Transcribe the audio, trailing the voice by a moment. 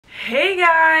Hey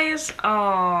guys!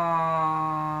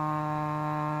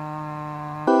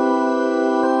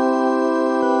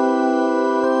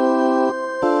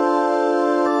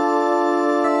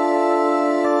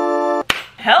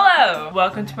 Hello!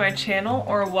 Welcome to my channel,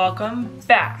 or welcome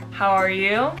back. How are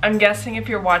you? I'm guessing if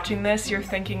you're watching this, you're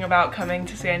thinking about coming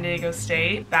to San Diego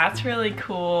State. That's really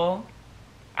cool.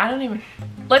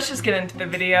 Let's just get into the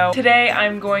video. Today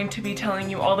I'm going to be telling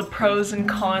you all the pros and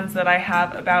cons that I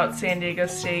have about San Diego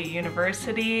State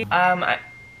University.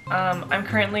 I'm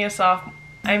currently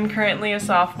a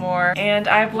sophomore. And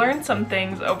I've learned some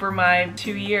things over my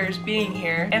 2 years being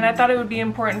here, and I thought it would be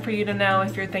important for you to know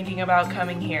if you're thinking about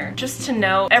coming here. Just to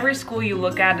know, every school you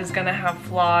look at is gonna have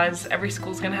flaws, every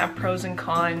school's gonna have pros and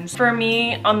cons. For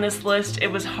me, on this list,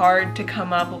 it was hard to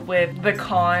come up with the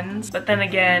cons, but then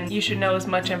again, you should know as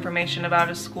much information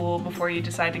about a school before you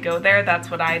decide to go there.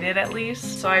 That's what I did, at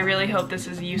least. So I really hope this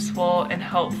is useful and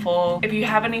helpful. If you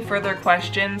have any further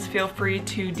questions, feel free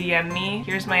to DM me.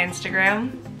 Here's my Instagram.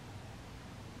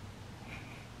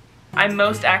 I'm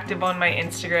most active on my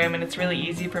Instagram, and it's really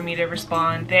easy for me to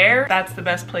respond there. That's the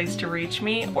best place to reach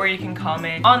me, or you can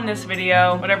comment on this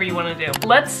video, whatever you want to do.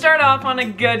 Let's start off on a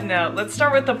good note. Let's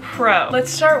start with the pro. Let's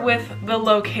start with the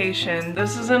location.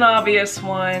 This is an obvious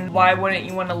one. Why wouldn't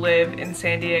you want to live in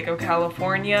San Diego,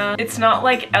 California? It's not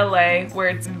like LA, where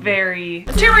it's very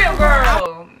material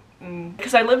girl.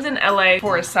 Because I lived in LA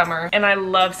for a summer, and I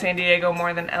love San Diego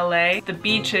more than LA. The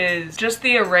beaches, just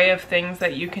the array of things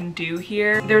that you can do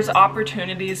here. There's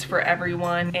opportunities for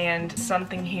everyone, and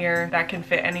something here that can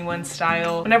fit anyone's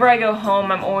style. Whenever I go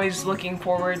home, I'm always looking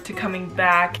forward to coming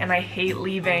back, and I hate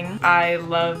leaving. I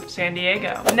love San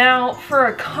Diego. Now, for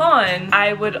a con,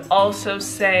 I would also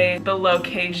say the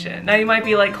location. Now you might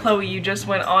be like, Chloe, you just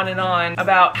went on and on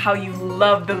about how you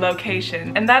love the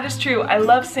location. And that is true, I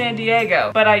love San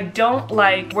Diego, but I don't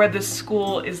like where the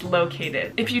school is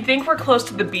located. If you think we're close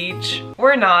to the beach,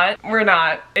 we're not.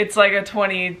 It's like a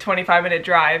 20-25 minute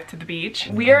drive to the beach.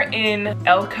 We are in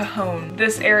El Cajon.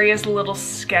 This area is a little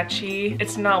sketchy.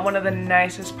 It's not one of the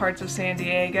nicest parts of San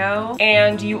Diego,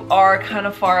 and you are kind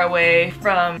of far away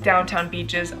from downtown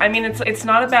beaches. I mean, it's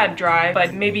not a bad drive,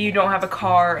 but maybe you don't have a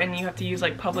car and you have to use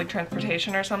like public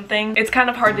transportation or something. It's kind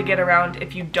of hard to get around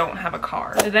if you don't have a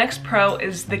car. The next pro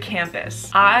is the campus.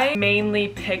 I mainly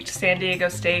picked San Diego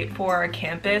State for our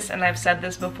campus, and I've said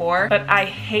this before, but I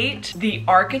hate the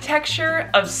architecture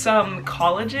of some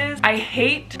colleges. I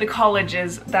hate the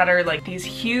colleges that are like these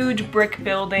huge brick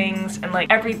buildings, and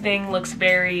like everything looks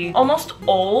very almost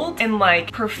old and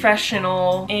like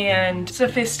professional and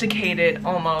sophisticated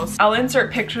almost. I'll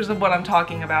insert pictures of what I'm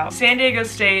talking about. San Diego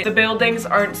State, the buildings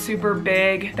aren't super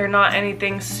big. They're not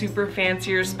anything super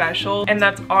fancy or special, and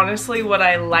that's honestly what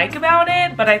I like about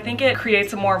it, but I think it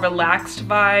creates a more relaxed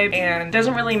vibe and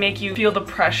doesn't really make you feel the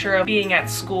pressure of being at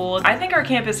school. I think our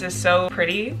campus is so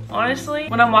pretty, honestly.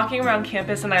 When I'm walking around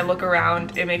campus and I look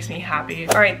around, it makes me happy.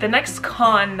 Alright, the next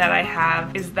con that I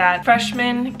have is that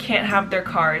freshmen can't have their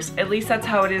cars. At least that's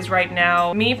how it is right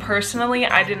now. Me personally,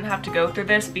 I didn't have to go through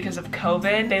this because of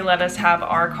COVID. They let us have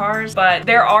our cars, but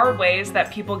there are ways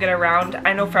that people get around.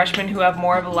 I know freshmen who have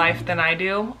more of a life than I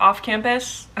do off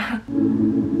campus.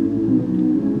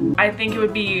 I think it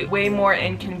would be way more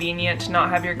inconvenient to not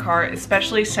have your car,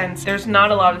 especially since there's not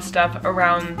a lot of stuff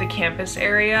around the campus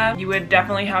area. You would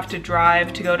definitely have to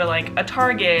drive to go to like a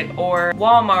Target or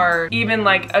Walmart, even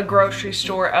like a grocery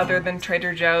store other than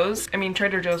Trader Joe's. I mean,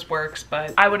 Trader Joe's works,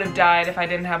 but I would have died if I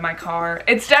didn't have my car.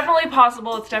 It's definitely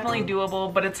possible, it's definitely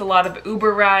doable, but it's a lot of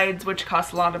Uber rides, which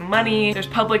cost a lot of money. There's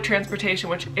public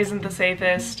transportation, which isn't the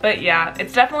safest. But yeah,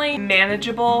 it's definitely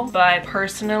manageable, but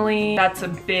personally, that's a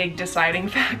big deciding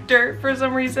factor for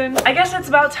some reason. I guess it's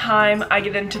about time I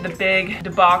get into the big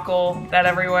debacle that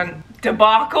everyone—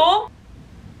 debacle?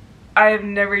 I have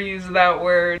never used that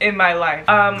word in my life.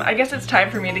 I guess it's time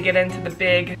for me to get into the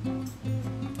big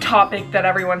topic that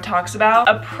everyone talks about.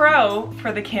 A pro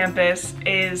for the campus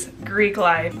is Greek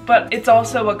life, but it's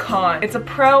also a con. It's a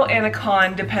pro and a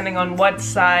con depending on what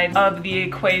side of the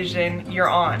equation you're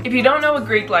on. If you don't know what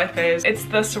Greek life is, it's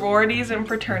the sororities and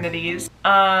fraternities.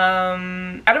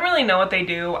 I don't really know what they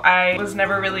do. I was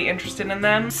never really interested in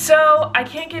them, so I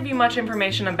can't give you much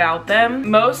information about them.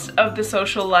 Most of the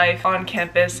social life on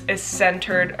campus is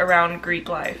centered around Greek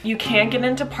life. You can't get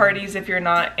into parties if you're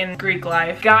not in Greek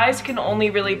life. Guys can only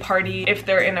really party if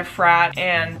they're in a frat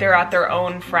and they're at their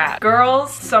own frat.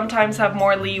 Girls sometimes have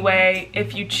more leeway.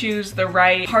 If you choose the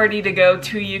right party to go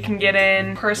to, you can get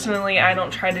in. Personally, I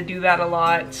don't try to do that a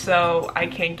lot, so I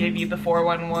can't give you the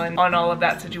 411 on all of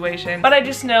that situation. But I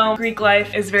just know Greek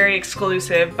life is very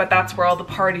exclusive, but that's where all the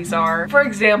parties are. For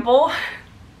example,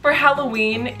 For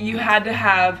Halloween, you had to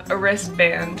have a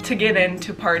wristband to get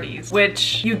into parties,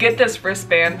 which you get this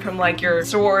wristband from like your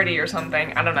sorority or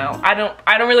something. I don't know. I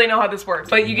don't really know how this works,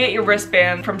 but you get your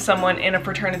wristband from someone in a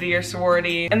fraternity or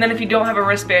sorority, and then if you don't have a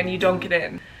wristband, you don't get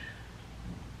in.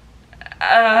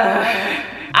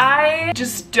 I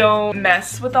just don't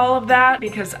mess with all of that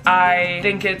because I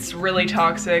think it's really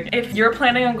toxic. If you're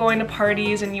planning on going to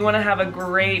parties and you want to have a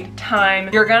great time,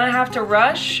 you're gonna have to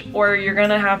rush or you're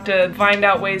gonna have to find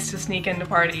out ways to sneak into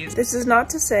parties. This is not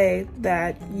to say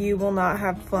that you will not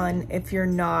have fun if you're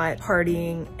not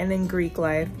partying and in Greek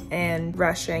life and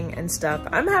rushing and stuff.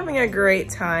 I'm having a great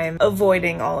time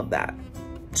avoiding all of that.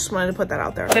 Just wanted to put that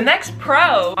out there. The next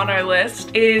pro on our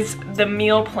list is the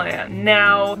meal plan.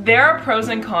 Now, there are pros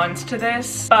and cons to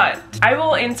this, but I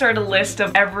will insert a list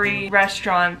of every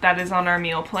restaurant that is on our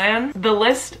meal plan. The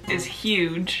list is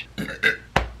huge.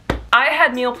 I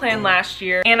had meal plan last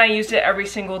year and I used it every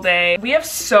single day. We have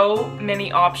so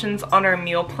many options on our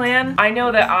meal plan. I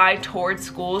know that I toured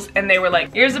schools and they were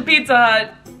like, here's a Pizza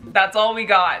Hut, that's all we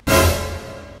got.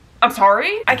 I'm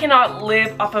sorry? I cannot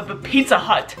live off of a Pizza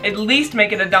Hut. At least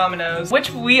make it a Domino's, which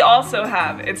we also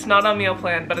have. It's not on meal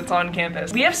plan, but it's on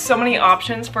campus. We have so many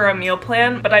options for a meal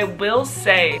plan, but I will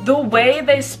say the way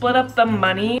they split up the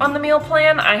money on the meal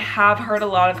plan, I have heard a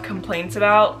lot of complaints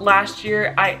about. Last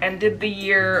year, I ended the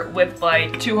year with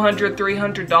like $200,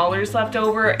 $300 left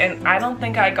over, and I don't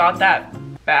think I got that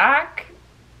back.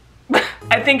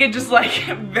 I think it just like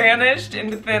vanished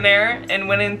into thin air and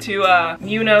went into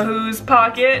you-know-who's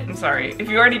pocket. I'm sorry, if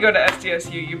you already go to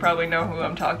SDSU, you probably know who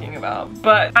I'm talking about.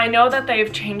 But I know that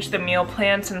they've changed the meal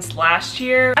plan since last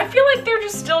year. I feel like they're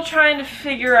just still trying to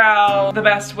figure out the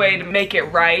best way to make it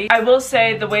right. I will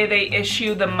say the way they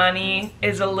issue the money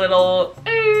is a little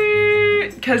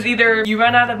because either you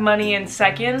run out of money in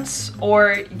seconds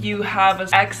or you have an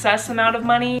excess amount of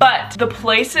money. But the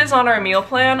places on our meal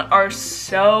plan are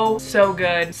so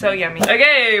good, so yummy.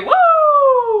 Okay, woo!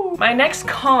 My next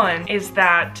con is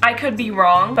that I could be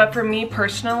wrong, but for me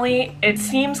personally, it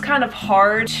seems kind of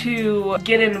hard to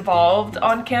get involved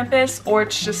on campus, or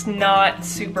it's just not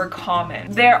super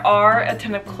common. There are a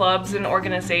ton of clubs and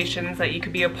organizations that you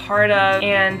could be a part of,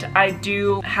 and I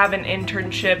do have an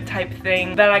internship type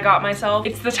thing that I got myself.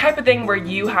 It's the type of thing where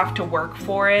you have to work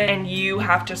for it and you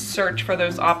have to search for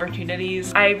those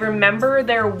opportunities. I remember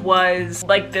there was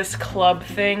like this club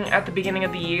thing at the beginning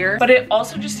of the year, but it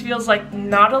also just feels like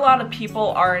not a lot of people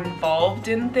are involved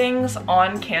in things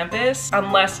on campus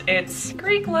unless it's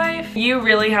Greek life. You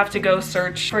really have to go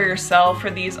search for yourself for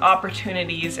these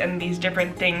opportunities and these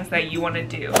different things that you want to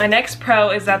do. My next pro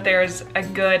is that there's a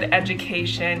good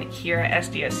education here at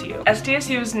SDSU.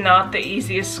 SDSU is not the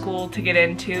easiest school to get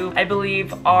into. I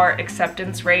believe our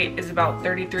acceptance rate is about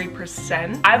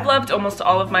 33%. I've loved almost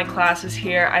all of my classes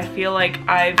here. I feel like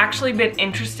I've actually been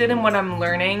interested in what I'm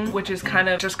learning, which is kind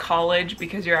of just college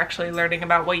because you're actually learning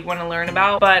about what you want to learn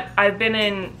about. But I've been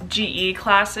in GE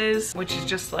classes, which is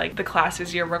just like the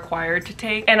classes you're required to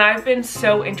take, and I've been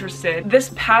so interested.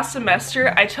 This past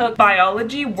semester I took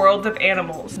biology, world of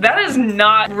animals. That is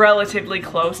not relatively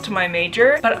close to my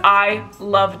major, but I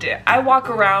loved it. I walk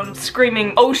around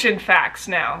screaming ocean facts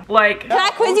now. Like, can I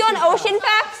quiz you on ocean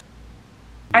facts?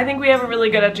 I think we have a really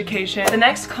good education. The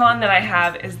next con that I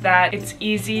have is that it's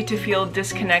easy to feel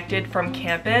disconnected from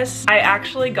campus. I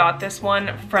actually got this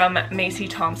one from Macy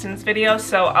Thompson's video,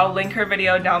 so I'll link her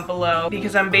video down below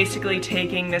because I'm basically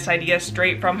taking this idea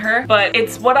straight from her, but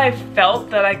it's what I felt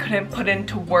that I couldn't put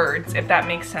into words, if that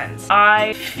makes sense.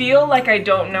 I feel like I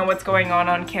don't know what's going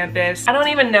on campus. I don't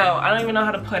even know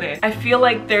how to put it. I feel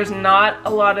like there's not a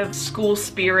lot of school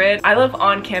spirit. I live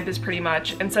on campus pretty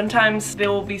much, and sometimes there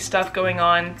will be stuff going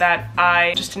on that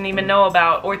I just didn't even know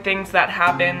about, or things that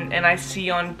happen and I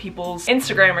see on people's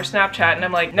Instagram or Snapchat and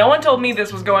I'm like, no one told me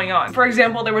this was going on. For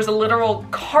example, there was a literal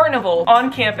carnival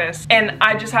on campus and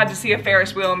I just had to see a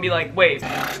Ferris wheel and be like, wait,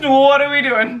 what are we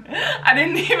doing? I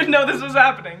didn't even know this was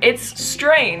happening. It's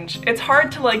strange. It's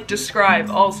hard to like describe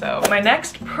also. My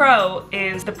next pro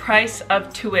is the price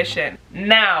of tuition.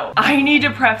 Now, I need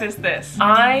to preface this.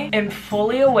 I am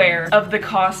fully aware of the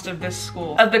cost of this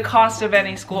school, of the cost of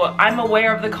any school. I'm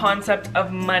aware of the concept of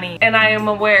money, and I am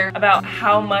aware about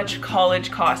how much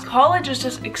college costs. College is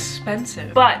just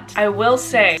expensive. But I will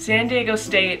say, San Diego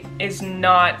State is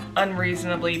not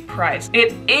unreasonably priced.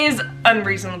 It is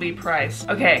unreasonably priced,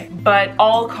 okay, but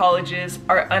all colleges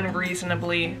are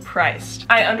unreasonably priced.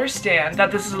 I understand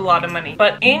that this is a lot of money,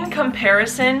 but in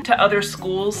comparison to other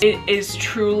schools, it is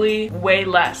truly way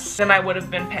less than I would have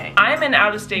been paying. I'm an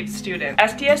out-of-state student.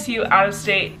 SDSU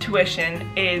out-of-state tuition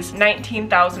is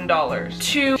 $19,000.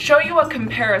 to show you a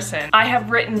comparison, I have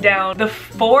written down the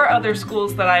 4 other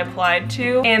schools that I applied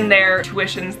to and their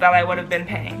tuitions that I would have been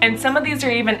paying. And some of these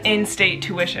are even in-state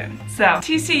tuition. So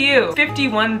TCU,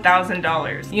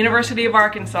 $51,000. University of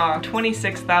Arkansas,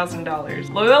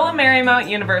 $26,000. Loyola Marymount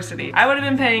University, I would have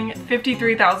been paying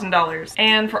 $53,000.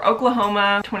 And for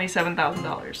Oklahoma,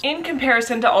 $27,000. In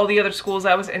comparison to all the other schools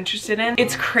I was interested in,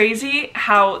 it's crazy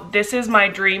how this is my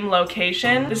dream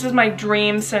location, this is my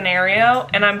dream scenario,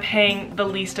 and I'm paying the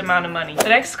least amount of money. The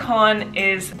next con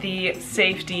is the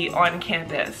safety on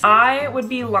campus. I would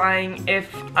be lying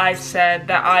if I said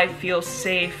that I feel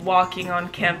safe walking on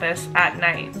campus at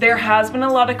night. There has been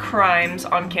a lot of crimes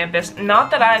on campus,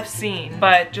 not that I've seen,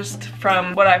 but just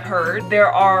from what I've heard.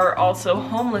 There are also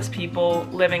homeless people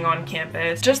living on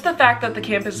campus. Just the fact that the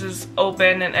campus is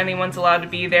open and anyone's allowed to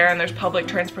be there and there's public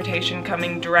transportation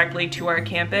coming directly to our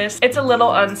campus, it's a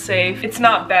little unsafe. It's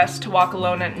not best to walk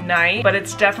alone at night, but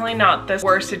it's definitely not the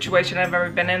worst situation I've ever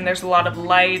been in. There's a lot of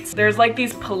lights. There's like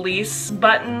these police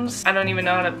buttons. I don't even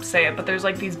know how to say it, but there's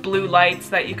like these blue lights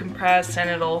that you can press and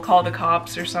it'll call the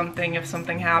cops or something if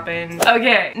something happens.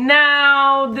 Okay,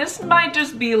 now this might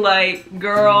just be like,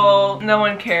 girl, no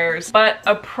one cares, but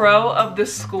a pro of the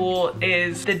school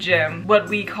is the gym, what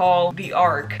we call the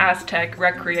ARC, Aztec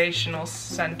Recreational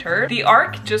Center. The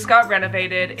ARC just got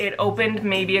renovated. It opened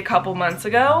maybe a couple months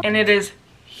ago, and it is,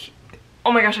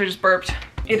 oh my gosh, I just burped.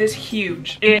 It is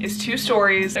huge. It is 2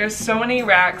 stories. There's so many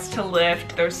racks to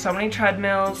lift. There's so many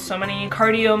treadmills, so many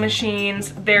cardio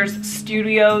machines. There's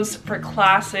studios for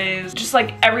classes. Just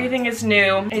like everything is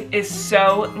new. It is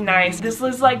so nice. This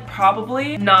is like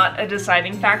probably not a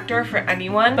deciding factor for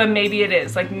anyone, but maybe it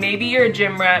is. Like maybe you're a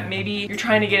gym rat, maybe you're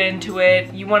trying to get into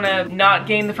it. You want to not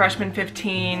gain the freshman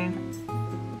 15,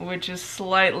 which is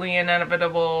slightly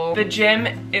inevitable. The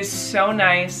gym is so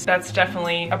nice. That's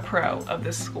definitely a pro of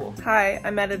this school. Hi,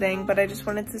 I'm editing, but I just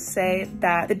wanted to say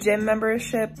that the gym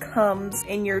membership comes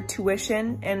in your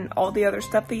tuition and all the other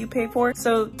stuff that you pay for.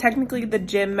 So technically the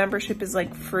gym membership is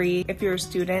like free if you're a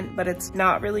student, but it's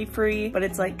not really free, but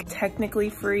it's like technically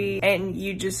free and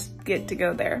you just get to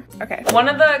go there. Okay. One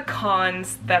of the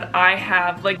cons that I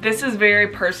have, like this is very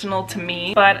personal to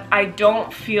me, but I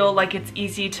don't feel like it's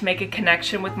easy to make a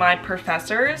connection with my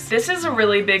professors. This is a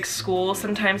really big school.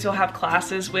 Sometimes you'll have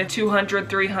classes with 200,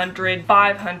 300,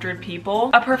 500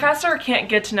 people. A professor can't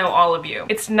get to know all of you.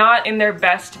 It's not in their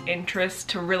best interest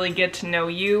to really get to know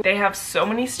you. They have so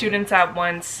many students at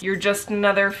once. You're just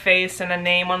another face and a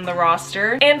name on the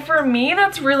roster. And for me,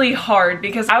 that's really hard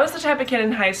because I was the type of kid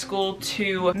in high school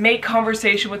to make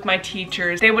conversation with my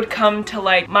teachers. They would come to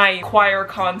like my choir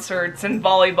concerts and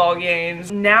volleyball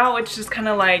games. Now it's just kind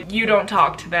of like you don't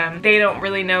talk to them. They don't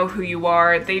really know who you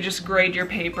are. They just grade your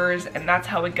papers and that's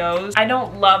how it goes. I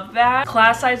don't love that.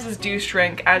 Class sizes do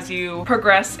shrink as you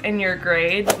progress in your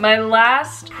grades. My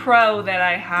last pro that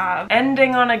I have,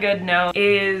 ending on a good note,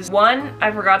 is one,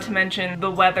 I forgot to mention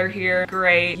the weather here.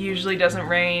 Great. Usually doesn't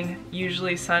rain,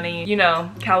 usually sunny. You know,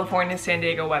 California, San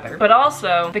Diego weather. But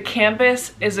also, the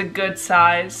campus is a good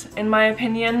size in my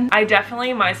opinion. I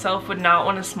definitely myself would not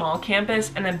want a small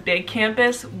campus, and a big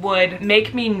campus would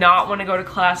make me not want to go to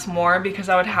class more because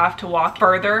I would have to walk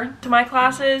further to my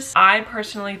classes. I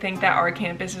personally think that our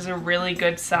campus is a really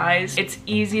good size. It's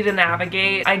easy to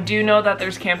navigate. I do know that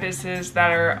there's campuses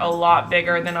that are a lot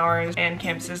bigger than ours and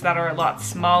campuses that are a lot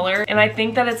smaller, and I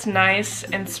think that it's nice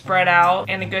and spread out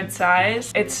and a good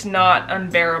size. It's not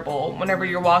unbearable whenever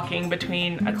you're walking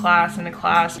between a class and a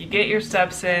class. You get your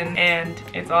steps in and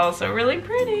it's also really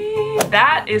pretty.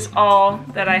 That is all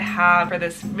that I have for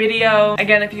this video.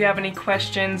 Again, if you have any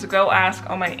questions, go ask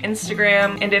on my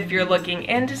Instagram, and if you're looking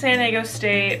into San Diego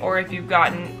State or if you've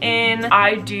gotten in,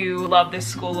 I do love this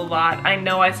school a lot. I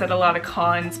know I said a lot of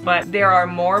cons, but there are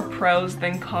more pros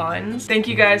than cons. Thank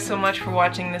you guys so much for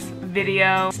watching this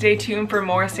video. Stay tuned for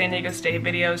more San Diego State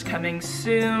videos coming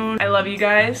soon. I love you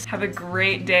guys. Have a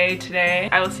great day today.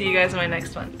 I will see you guys in my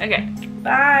next one. Okay,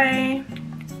 bye.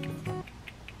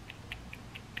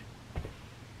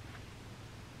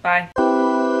 Bye.